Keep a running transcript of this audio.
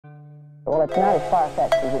Well, it's not as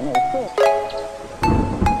far-fetched as it may seem.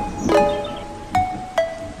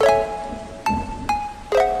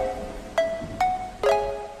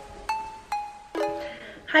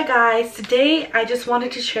 Hi guys, today I just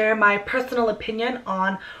wanted to share my personal opinion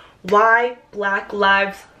on why Black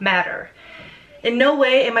Lives Matter. In no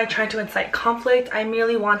way am I trying to incite conflict. I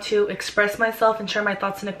merely want to express myself and share my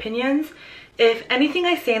thoughts and opinions. If anything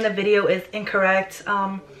I say in the video is incorrect,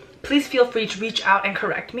 please feel free to reach out and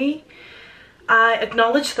correct me. I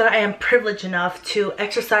acknowledge that I am privileged enough to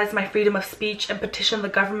exercise my freedom of speech and petition the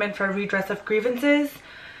government for a redress of grievances.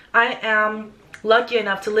 I am lucky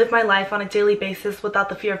enough to live my life on a daily basis without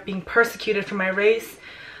the fear of being persecuted for my race.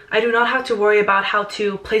 I do not have to worry about how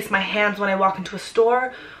to place my hands when I walk into a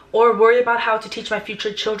store, or worry about how to teach my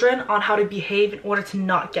future children on how to behave in order to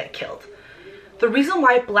not get killed. The reason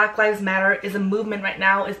why Black Lives Matter is a movement right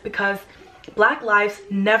now is because Black lives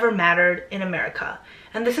never mattered in America.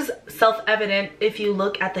 And this is self-evident if you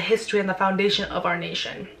look at the history and the foundation of our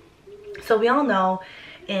nation. So we all know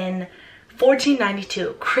in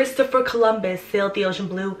 1492, Christopher Columbus sailed the ocean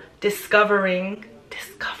blue, discovering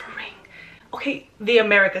the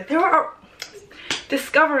Americas.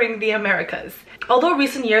 Discovering the Americas. Although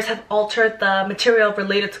recent years have altered the material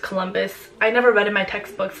related to Columbus, I never read in my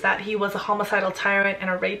textbooks that he was a homicidal tyrant and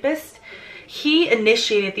a rapist. He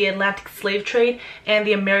initiated the Atlantic slave trade and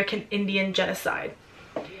the American Indian genocide.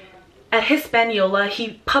 At Hispaniola,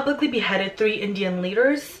 he publicly beheaded 3 Indian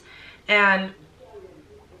leaders, and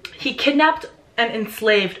he kidnapped and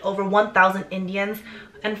enslaved over 1,000 Indians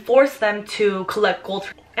and forced them to collect gold.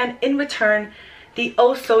 And in return, the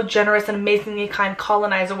oh so generous and amazingly kind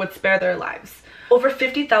colonizer would spare their lives. Over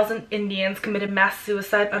 50,000 Indians committed mass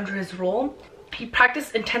suicide under his rule. He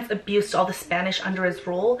practiced intense abuse to all the Spanish under his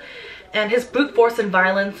rule, and his brute force and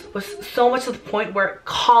violence was so much to the point where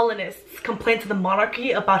colonists complained to the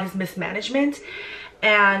monarchy about his mismanagement,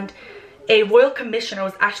 and a royal commissioner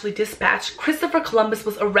was actually dispatched. Christopher Columbus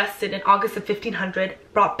was arrested in August of 1500,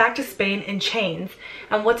 brought back to Spain in chains,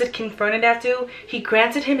 and what did King Ferdinand do? He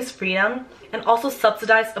granted him his freedom and also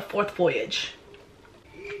subsidized a 4th voyage.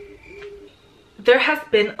 There has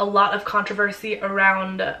been a lot of controversy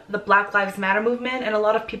around the Black Lives Matter movement, and a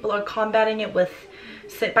lot of people are combating it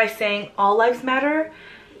by saying all lives matter.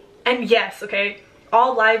 And yes, okay,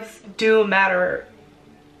 all lives do matter.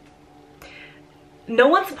 No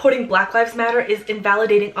one supporting Black Lives Matter is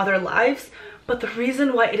invalidating other lives, but the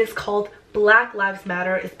reason why it is called Black Lives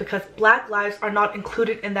Matter is because Black lives are not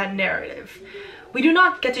included in that narrative. We do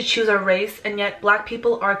not get to choose our race, and yet Black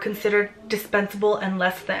people are considered dispensable and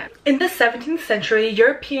less than. In the 17th century,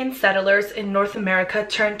 European settlers in North America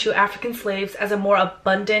turned to African slaves as a more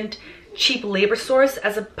abundant, cheap labor source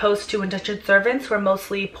as opposed to indentured servants who were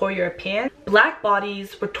mostly poor Europeans. Black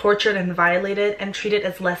bodies were tortured and violated and treated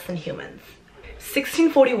as less than humans.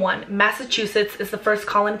 1641, Massachusetts is the first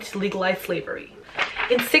colony to legalize slavery.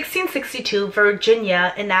 In 1662,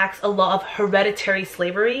 Virginia enacts a law of hereditary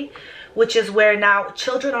slavery, which is where now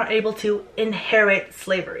children are able to inherit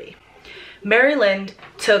slavery. Maryland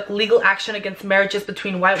took legal action against marriages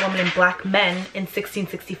between white women and Black men in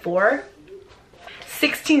 1664.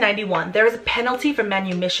 1691, there is a penalty for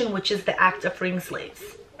manumission, which is the act of freeing slaves.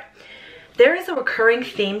 There is a recurring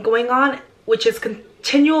theme going on, which is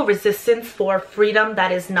continual resistance for freedom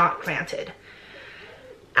that is not granted.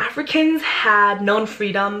 Africans had known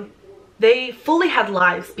freedom. They fully had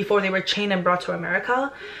lives before they were chained and brought to America.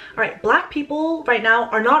 All right, Black people right now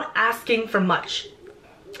are not asking for much.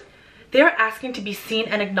 They are asking to be seen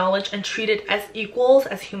and acknowledged and treated as equals,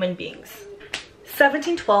 as human beings.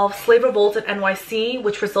 1712, slave revolt at NYC,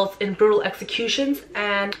 which results in brutal executions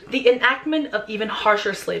and the enactment of even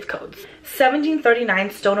harsher slave codes.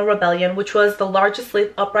 1739, Stono Rebellion, which was the largest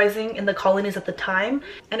slave uprising in the colonies at the time,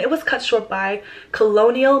 and it was cut short by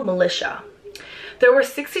colonial militia. There were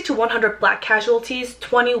 60 to 100 Black casualties,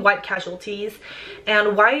 20 white casualties,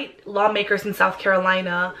 and white lawmakers in South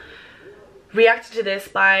Carolina reacted to this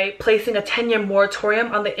by placing a 10-year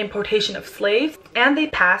moratorium on the importation of slaves, and they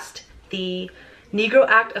passed the Negro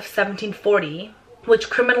Act of 1740, which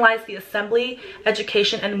criminalized the assembly,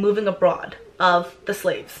 education, and moving abroad of the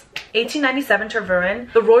slaves. 1897,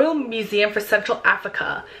 Tervuren, the Royal Museum for Central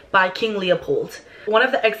Africa by King Leopold. One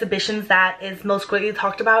of the exhibitions that is most greatly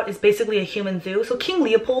talked about is basically a human zoo. So King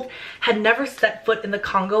Leopold had never set foot in the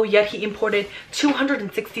Congo, yet he imported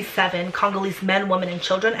 267 Congolese men, women, and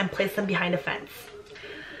children and placed them behind a fence.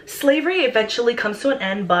 Slavery eventually comes to an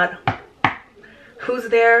end, but who's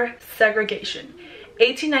there? Segregation.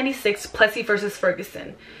 1896, Plessy versus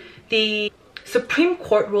Ferguson. The Supreme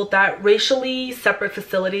Court ruled that racially separate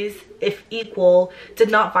facilities, if equal, did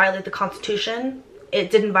not violate the Constitution,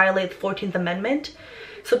 it didn't violate the 14th Amendment.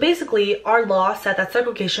 So basically, our law said that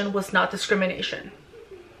segregation was not discrimination.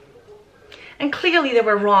 And clearly they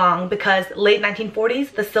were wrong, because late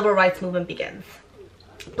 1940s, the civil rights movement begins.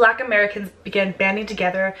 Black Americans began banding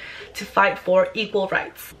together to fight for equal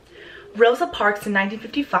rights. Rosa Parks in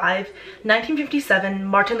 1955, 1957,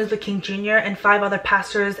 Martin Luther King Jr. and 5 other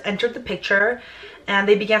pastors entered the picture, and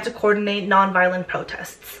they began to coordinate nonviolent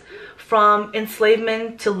protests. From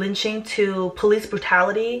enslavement to lynching to police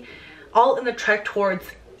brutality, all in the trek towards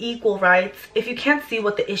equal rights. If you can't see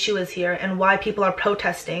what the issue is here and why people are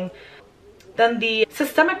protesting, then the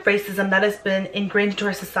systemic racism that has been ingrained into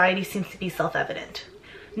our society seems to be self-evident.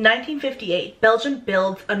 1958, Belgium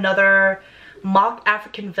builds another mock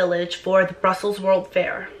African village for the Brussels World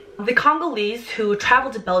Fair. The Congolese who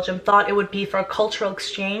traveled to Belgium thought it would be for a cultural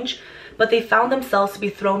exchange, but they found themselves to be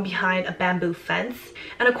thrown behind a bamboo fence.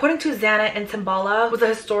 And according to Zana Ntambala, who's a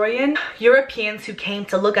historian, Europeans who came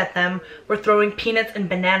to look at them were throwing peanuts and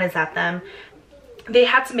bananas at them. They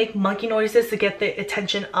had to make monkey noises to get the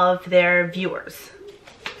attention of their viewers.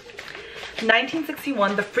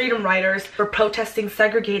 1961, the Freedom Riders were protesting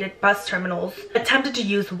segregated bus terminals, attempted to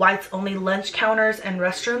use whites-only lunch counters and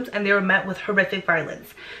restrooms, and they were met with horrific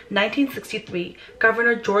violence. 1963,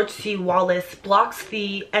 Governor George C. Wallace blocks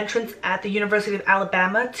the entrance at the University of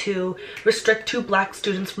Alabama to restrict 2 black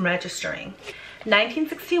students from registering.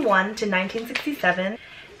 1961 to 1967,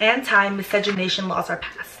 anti-miscegenation laws are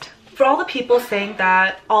passed. For all the people saying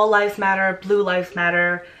that all lives matter, blue lives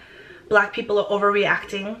matter, Black people are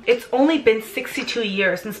overreacting, it's only been 62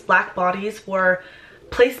 years since Black bodies were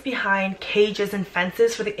placed behind cages and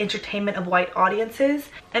fences for the entertainment of white audiences,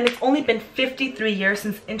 and it's only been 53 years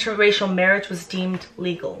since interracial marriage was deemed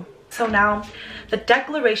legal. So now, the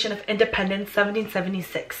Declaration of Independence,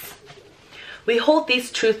 1776. We hold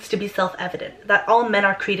these truths to be self-evident, that all men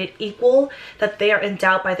are created equal, that they are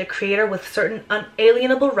endowed by the Creator with certain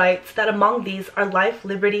unalienable rights, that among these are life,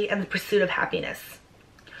 liberty, and the pursuit of happiness.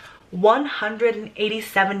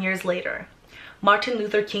 187 years later, Martin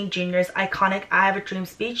Luther King Jr.'s iconic I Have a Dream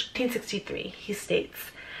speech, 1963, he states,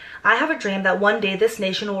 "I have a dream that one day this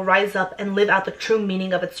nation will rise up and live out the true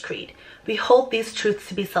meaning of its creed. We hold these truths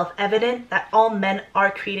to be self-evident, that all men are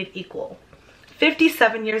created equal."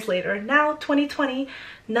 57 years later, now 2020,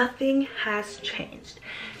 nothing has changed.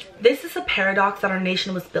 This is a paradox that our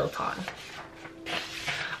nation was built on.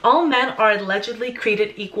 All men are allegedly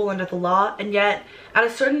created equal under the law, and yet at a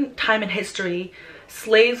certain time in history,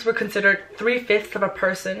 slaves were considered 3/5 of a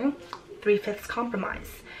person, 3/5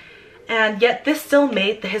 compromise. And yet this still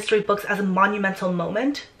made the history books as a monumental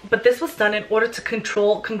moment, but this was done in order to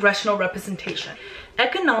control congressional representation.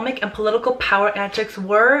 Economic and political power antics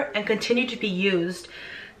were and continue to be used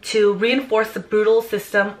to reinforce the brutal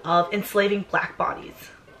system of enslaving Black bodies.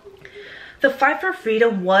 The fight for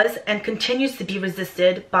freedom was and continues to be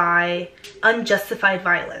resisted by unjustified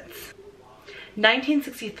violence.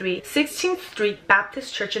 1963, 16th Street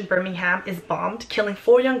Baptist Church in Birmingham is bombed, killing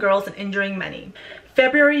 4 young girls and injuring many.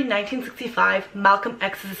 February 1965, Malcolm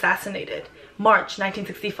X is assassinated. March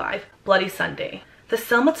 1965, Bloody Sunday. The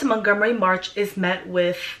Selma to Montgomery March is met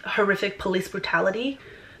with horrific police brutality.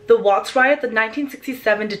 The Watts riot, the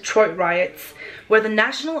 1967 Detroit riots, where the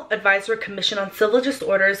National Advisory Commission on Civil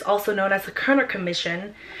Disorders, also known as the Kerner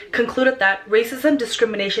Commission, concluded that racism,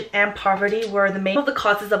 discrimination, and poverty were the main of the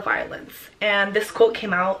causes of violence. And this quote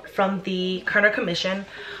came out from the Kerner Commission: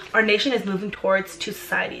 "Our nation is moving towards 2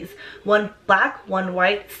 societies, one Black, one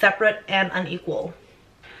white, separate and unequal."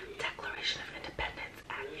 Declaration of Independence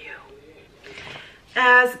at you.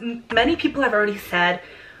 As many people have already said,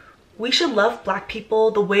 we should love Black people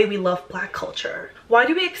the way we love Black culture. Why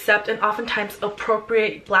do we accept and oftentimes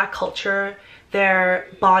appropriate Black culture, their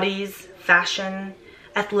bodies, fashion,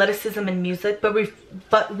 athleticism, and music, but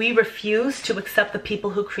we refuse to accept the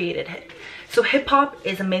people who created it? So hip-hop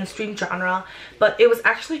is a mainstream genre, but it was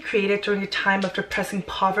actually created during a time of depressing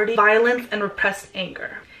poverty, violence, and repressed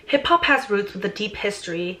anger. Hip-hop has roots with a deep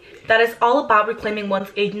history that is all about reclaiming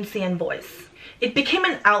one's agency and voice. It became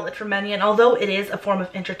an outlet for many, and although it is a form of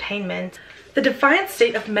entertainment, the defiant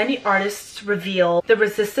state of many artists reveal the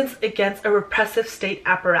resistance against a repressive state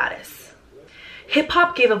apparatus.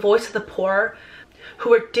 Hip-hop gave a voice to the poor who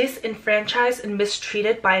were disenfranchised and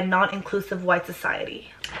mistreated by a non-inclusive white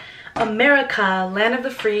society. America, land of the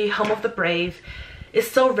free, home of the brave, is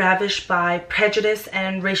still ravished by prejudice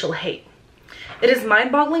and racial hate. It is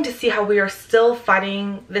mind-boggling to see how we are still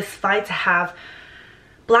fighting this fight to have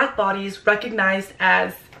Black bodies recognized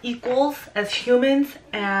as equals, as humans,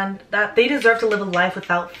 and that they deserve to live a life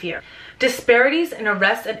without fear. Disparities in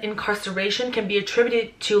arrest and incarceration can be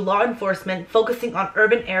attributed to law enforcement focusing on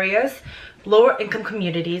urban areas lower income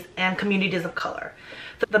communities, and communities of color.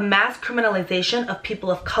 The mass criminalization of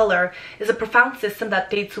people of color is a profound system that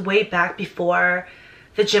dates way back before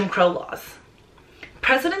the Jim Crow laws.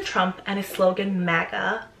 President Trump and his slogan,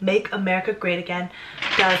 MAGA, Make America Great Again,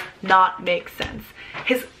 does not make sense.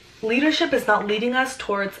 His leadership is not leading us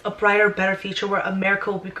towards a brighter, better future where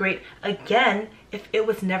America will be great again if it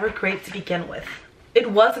was never great to begin with. It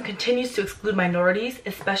was and continues to exclude minorities,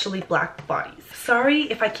 especially black bodies. Sorry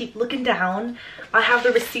if I keep looking down. I have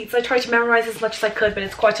the receipts. I tried to memorize as much as I could, but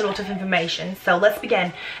it's quite a lot of information. So let's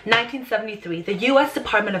begin. 1973, the U.S.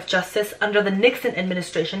 Department of Justice under the Nixon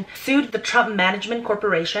administration sued the Trump Management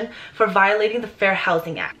Corporation for violating the Fair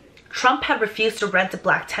Housing Act. Trump had refused to rent to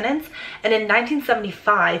black tenants, and in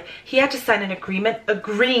 1975, he had to sign an agreement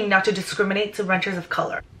agreeing not to discriminate to renters of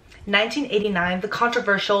color. 1989, the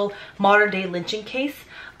controversial modern-day lynching case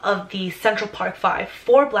of the Central Park Five.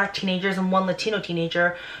 4 black teenagers and 1 Latino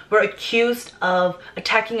teenager were accused of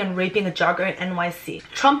attacking and raping a jogger in NYC.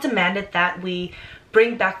 Trump demanded that we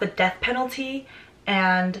bring back the death penalty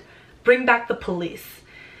and bring back the police.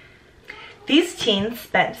 These teens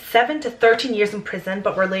spent 7 to 13 years in prison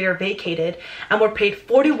but were later vacated and were paid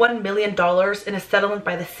 $41 million in a settlement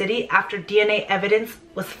by the city after DNA evidence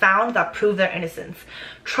was found that proved their innocence.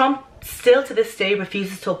 Trump still to this day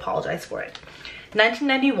refuses to apologize for it.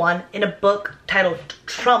 1991, in a book titled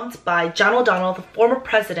Trumped by John O'Donnell, the former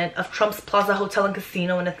president of Trump's Plaza Hotel and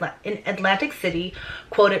Casino in Atlantic City,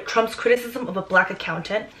 quoted Trump's criticism of a black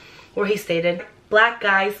accountant, where he stated, "Black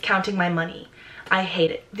guys counting my money. I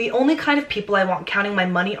hate it. The only kind of people I want counting my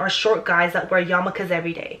money are short guys that wear yarmulkes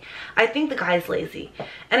every day. I think the guy is lazy.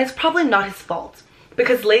 And it's probably not his fault.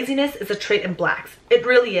 Because laziness is a trait in blacks. It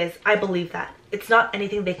really is. I believe that. It's not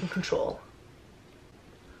anything they can control."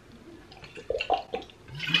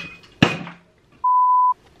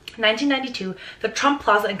 1992, the Trump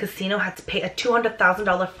Plaza and Casino had to pay a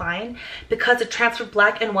 $200,000 fine because it transferred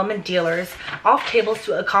black and women dealers off tables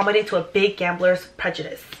to accommodate to a big gambler's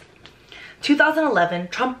prejudice. 2011,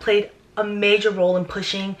 Trump played a major role in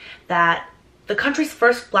pushing that the country's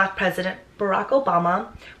first black president, Barack Obama,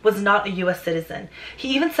 was not a US citizen. He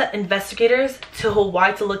even sent investigators to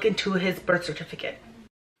Hawaii to look into his birth certificate.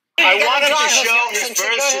 I want him to show his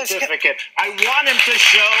birth certificate. I want him to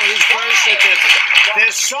show his birth certificate.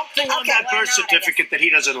 There's something on that birth certificate that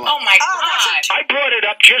he doesn't like. Oh my God. I brought it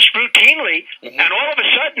up just routinely, and all of a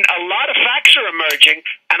sudden, a lot of facts are emerging,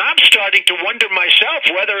 and I'm starting to wonder myself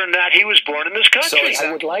whether or not he was born in this country. So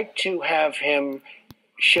I would like to have him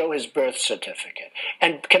show his birth certificate.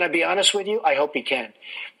 And can I be honest with you? I hope he can.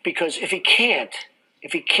 Because if he can't,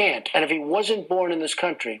 and if he wasn't born in this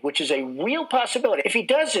country, which is a real possibility, if he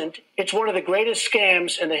doesn't, it's one of the greatest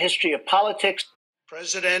scams in the history of politics.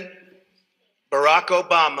 President Barack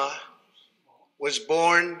Obama was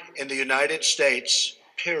born in the United States,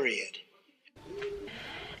 period.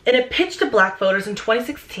 In a pitch to black voters in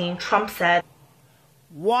 2016, Trump said,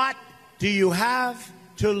 "What do you have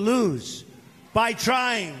to lose by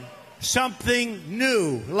trying something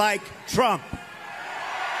new like Trump?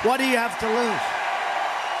 What do you have to lose?"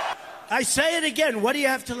 I say it again, what do you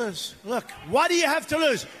have to lose? Look, what do you have to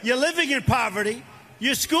lose? You're living in poverty.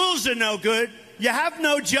 Your schools are no good. You have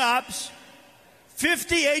no jobs.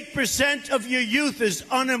 58% of your youth is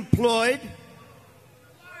unemployed.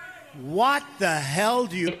 What the hell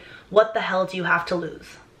do you... What the hell do you have to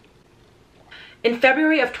lose? In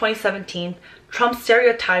February of 2017, Trump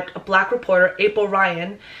stereotyped a black reporter, April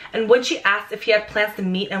Ryan, and when she asked if he had plans to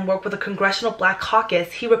meet and work with a congressional black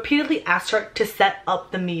caucus, he repeatedly asked her to set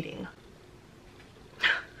up the meeting.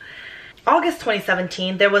 August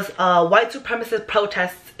 2017, there was white supremacist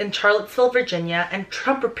protests in Charlottesville, Virginia, and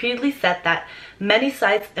Trump repeatedly said that many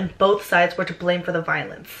sides and both sides were to blame for the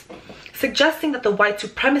violence, suggesting that the white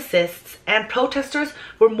supremacists and protesters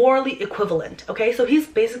were morally equivalent. Okay, so he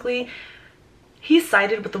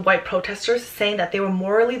sided with the white protesters, saying that they were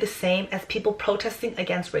morally the same as people protesting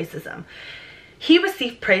against racism. He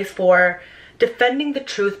received praise for defending the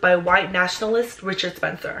truth by white nationalist Richard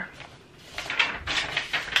Spencer.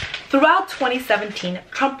 Throughout 2017,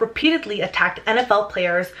 Trump repeatedly attacked NFL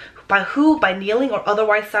players who, by kneeling or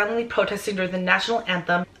otherwise silently protesting during the national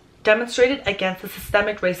anthem, demonstrated against the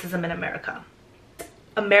systemic racism in America.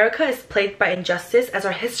 America is plagued by injustice as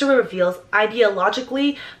our history reveals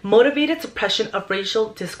ideologically motivated suppression of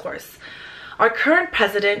racial discourse. Our current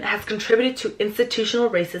president has contributed to institutional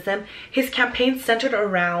racism, his campaign centered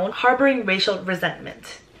around harboring racial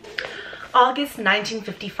resentment. August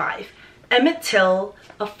 1955. Emmett Till,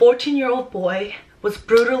 a 14-year-old boy, was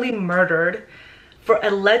brutally murdered for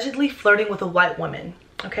allegedly flirting with a white woman.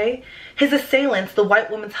 Okay? His assailants, the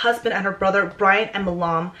white woman's husband and her brother Brian and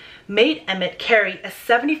Malam, made Emmett carry a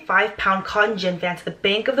 75-pound cotton gin van to the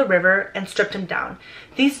bank of the river and stripped him down.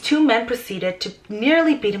 These two men proceeded to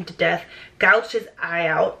nearly beat him to death, gouged his eye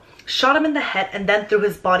out, shot him in the head, and then threw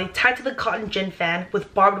his body tied to the cotton gin van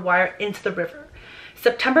with barbed wire into the river.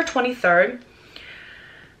 September 23rd,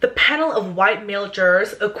 the panel of white male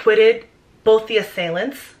jurors acquitted both the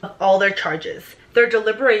assailants of all their charges. Their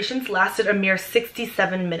deliberations lasted a mere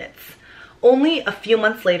 67 minutes. Only a few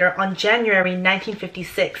months later, on January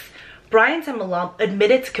 1956, Bryant and Malam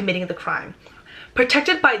admitted to committing the crime.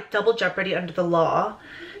 Protected by double jeopardy under the law,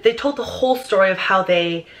 they told the whole story of how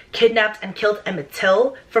they kidnapped and killed Emmett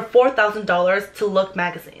Till for $4,000 to Look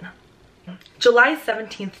magazine. July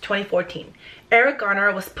 17, 2014, Eric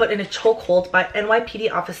Garner was put in a chokehold by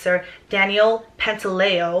NYPD officer Daniel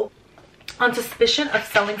Pantaleo on suspicion of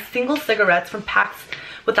selling single cigarettes from packs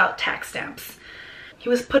without tax stamps. He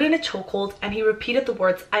was put in a chokehold and he repeated the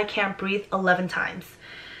words, "I can't breathe," 11 times.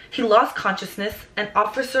 He lost consciousness and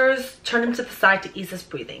officers turned him to the side to ease his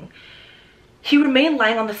breathing. He remained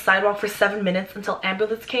lying on the sidewalk for 7 minutes until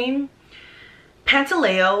ambulance came.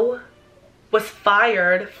 Pantaleo was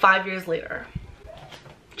fired 5 years later.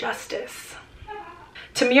 Justice.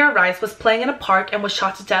 Tamir Rice was playing in a park and was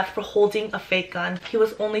shot to death for holding a fake gun. He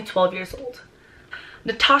was only 12 years old.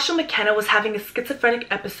 Natasha McKenna was having a schizophrenic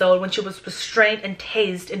episode when she was restrained and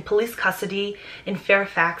tased in police custody in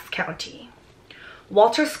Fairfax County.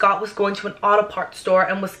 Walter Scott was going to an auto parts store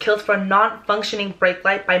and was killed for a non-functioning brake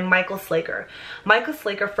light by Michael Slager. Michael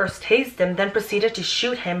Slager first tased him, then proceeded to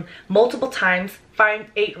shoot him multiple times, firing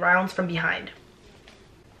 8 rounds from behind.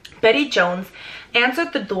 Betty Jones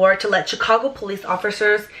answered the door to let Chicago police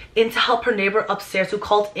officers in to help her neighbor upstairs who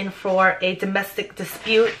called in for a domestic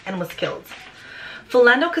dispute and was killed.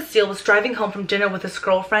 Philando Castile was driving home from dinner with his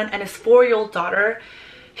girlfriend and his 4-year-old daughter.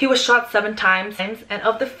 He was shot 7 times, and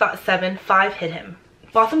of the 7, 5 hit him.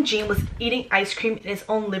 Botham Jean was eating ice cream in his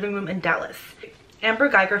own living room in Dallas. Amber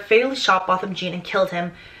Geiger fatally shot Botham Jean and killed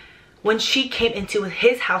him when she came into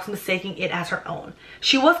his house mistaking it as her own.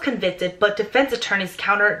 She was convicted, but defense attorneys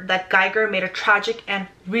countered that Geiger made a tragic and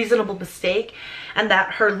reasonable mistake and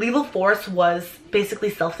that her lethal force was basically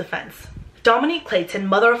self-defense. Dominique Clayton,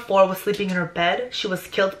 mother of 4, was sleeping in her bed. She was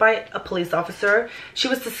killed by a police officer. She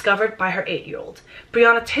was discovered by her 8-year-old.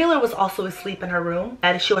 Breonna Taylor was also asleep in her room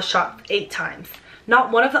and she was shot 8 times.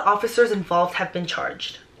 Not one of the officers involved have been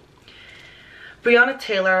charged. Breonna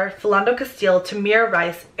Taylor, Philando Castile, Tamir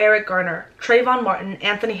Rice, Eric Garner, Trayvon Martin,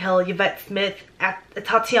 Anthony Hill, Yvette Smith,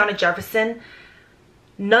 Tatiana Jefferson,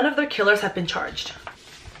 none of their killers have been charged.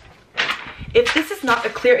 If this is not a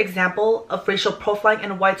clear example of racial profiling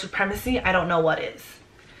and white supremacy, I don't know what is.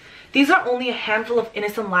 These are only a handful of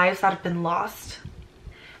innocent lives that have been lost,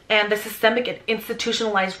 and the systemic and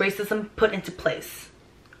institutionalized racism put into place.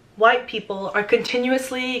 White people are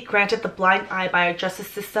continuously granted the blind eye by our justice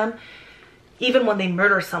system, even when they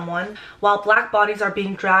murder someone, while black bodies are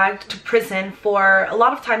being dragged to prison for a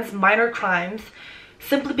lot of times minor crimes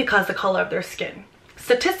simply because of the color of their skin.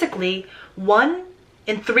 Statistically, 1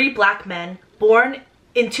 in 3 black men born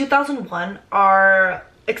in 2001 are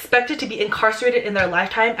expected to be incarcerated in their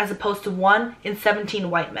lifetime as opposed to 1 in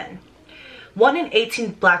 17 white men. 1 in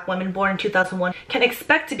 18 black women born in 2001 can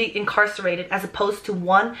expect to be incarcerated as opposed to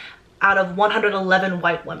 1 out of 111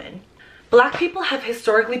 white women. Black people have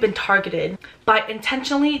historically been targeted by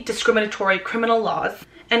intentionally discriminatory criminal laws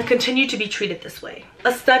and continue to be treated this way.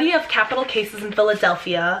 A study of capital cases in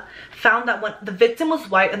Philadelphia found that when the victim was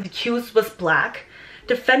white and the accused was black,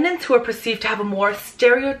 defendants who are perceived to have a more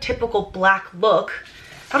stereotypical black look,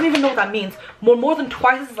 I don't even know what that means, were more than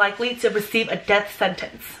twice as likely to receive a death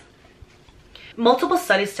sentence. Multiple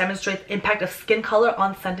studies demonstrate the impact of skin color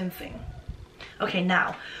on sentencing. Okay,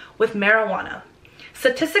 now, with marijuana.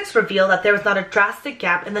 Statistics reveal that there is not a drastic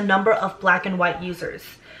gap in the number of black and white users.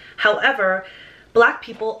 However, black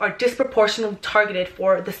people are disproportionately targeted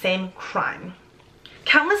for the same crime.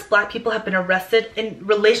 Countless black people have been arrested in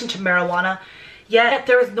relation to marijuana, yet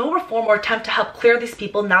there is no reform or attempt to help clear these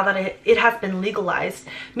people now that it has been legalized.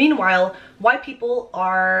 Meanwhile, white people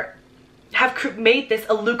have made this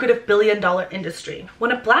a lucrative billion-dollar industry.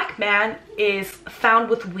 When a black man is found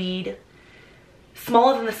with weed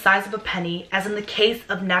smaller than the size of a penny, as in the case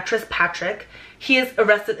of Natras Patrick, he is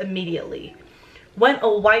arrested immediately. When a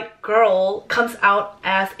white girl comes out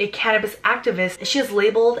as a cannabis activist, she is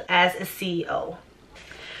labeled as a CEO.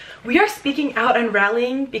 We are speaking out and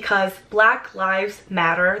rallying because Black lives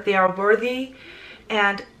matter. They are worthy,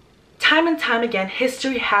 and time again,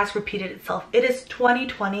 history has repeated itself. It is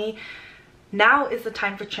 2020. Now is the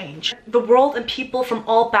time for change. The world and people from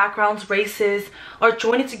all backgrounds, races are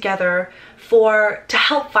joining together to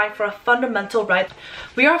help fight for a fundamental right.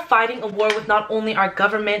 We are fighting a war with not only our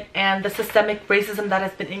government and the systemic racism that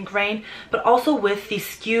has been ingrained, but also with the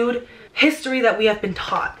skewed history that we have been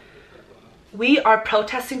taught. We are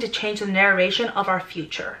protesting to change the narration of our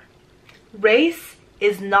future. Race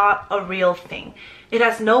is not a real thing. It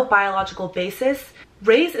has no biological basis.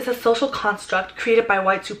 Race is a social construct created by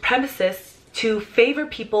white supremacists to favor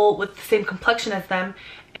people with the same complexion as them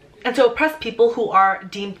and to oppress people who are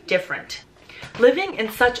deemed different. Living in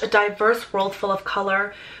such a diverse world full of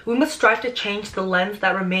color, we must strive to change the lens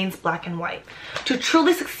that remains black and white. To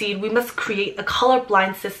truly succeed, we must create a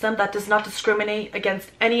colorblind system that does not discriminate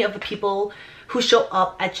against any of the people who show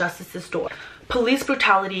up at justice's door. Police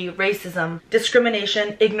brutality, racism,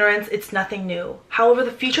 discrimination, ignorance, it's nothing new. However,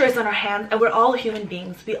 the future is in our hands and we're all human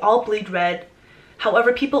beings. We all bleed red.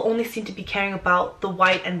 However, people only seem to be caring about the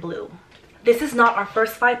white and blue. This is not our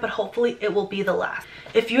first fight, but hopefully it will be the last.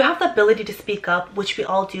 If you have the ability to speak up, which we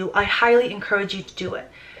all do, I highly encourage you to do it.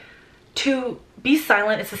 To be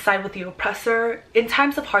silent is to side with the oppressor. In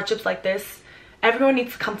times of hardships like this, everyone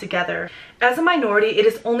needs to come together. As a minority, it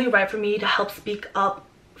is only right for me to help speak up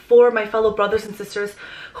for my fellow brothers and sisters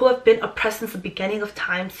who have been oppressed since the beginning of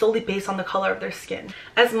time solely based on the color of their skin.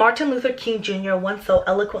 As Martin Luther King Jr. once so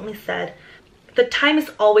eloquently said, "The time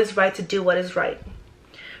is always right to do what is right."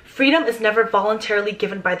 Freedom is never voluntarily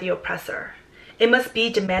given by the oppressor. It must be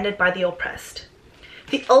demanded by the oppressed.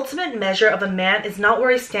 The ultimate measure of a man is not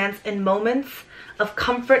where he stands in moments of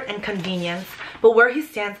comfort and convenience, but where he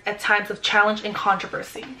stands at times of challenge and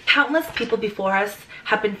controversy. Countless people before us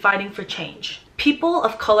have been fighting for change. People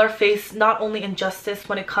of color face not only injustice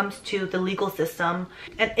when it comes to the legal system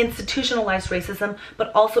and institutionalized racism,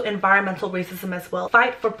 but also environmental racism as well.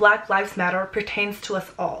 Fight for Black Lives Matter pertains to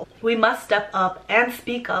us all. We must step up and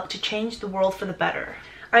speak up to change the world for the better.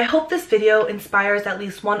 I hope this video inspires at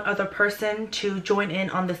least one other person to join in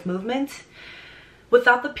on this movement.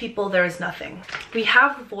 Without the people, there is nothing. We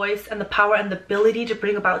have the voice and the power and the ability to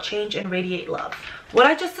bring about change and radiate love. What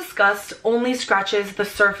I just discussed only scratches the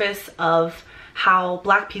surface of how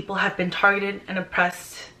Black people have been targeted and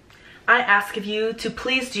oppressed. I ask of you to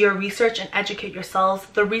please do your research and educate yourselves.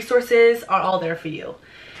 The resources are all there for you.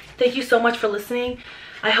 Thank you so much for listening.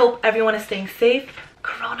 I hope everyone is staying safe.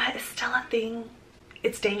 Corona is still a thing.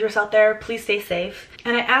 It's dangerous out there. Please stay safe.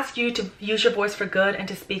 And I ask you to use your voice for good and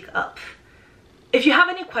to speak up. If you have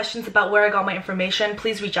any questions about where I got my information,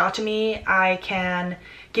 please reach out to me. I can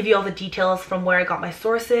give you all the details from where I got my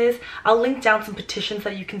sources. I'll link down some petitions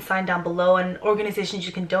that you can sign down below and organizations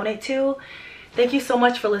you can donate to. Thank you so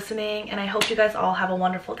much for listening, and I hope you guys all have a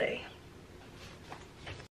wonderful day.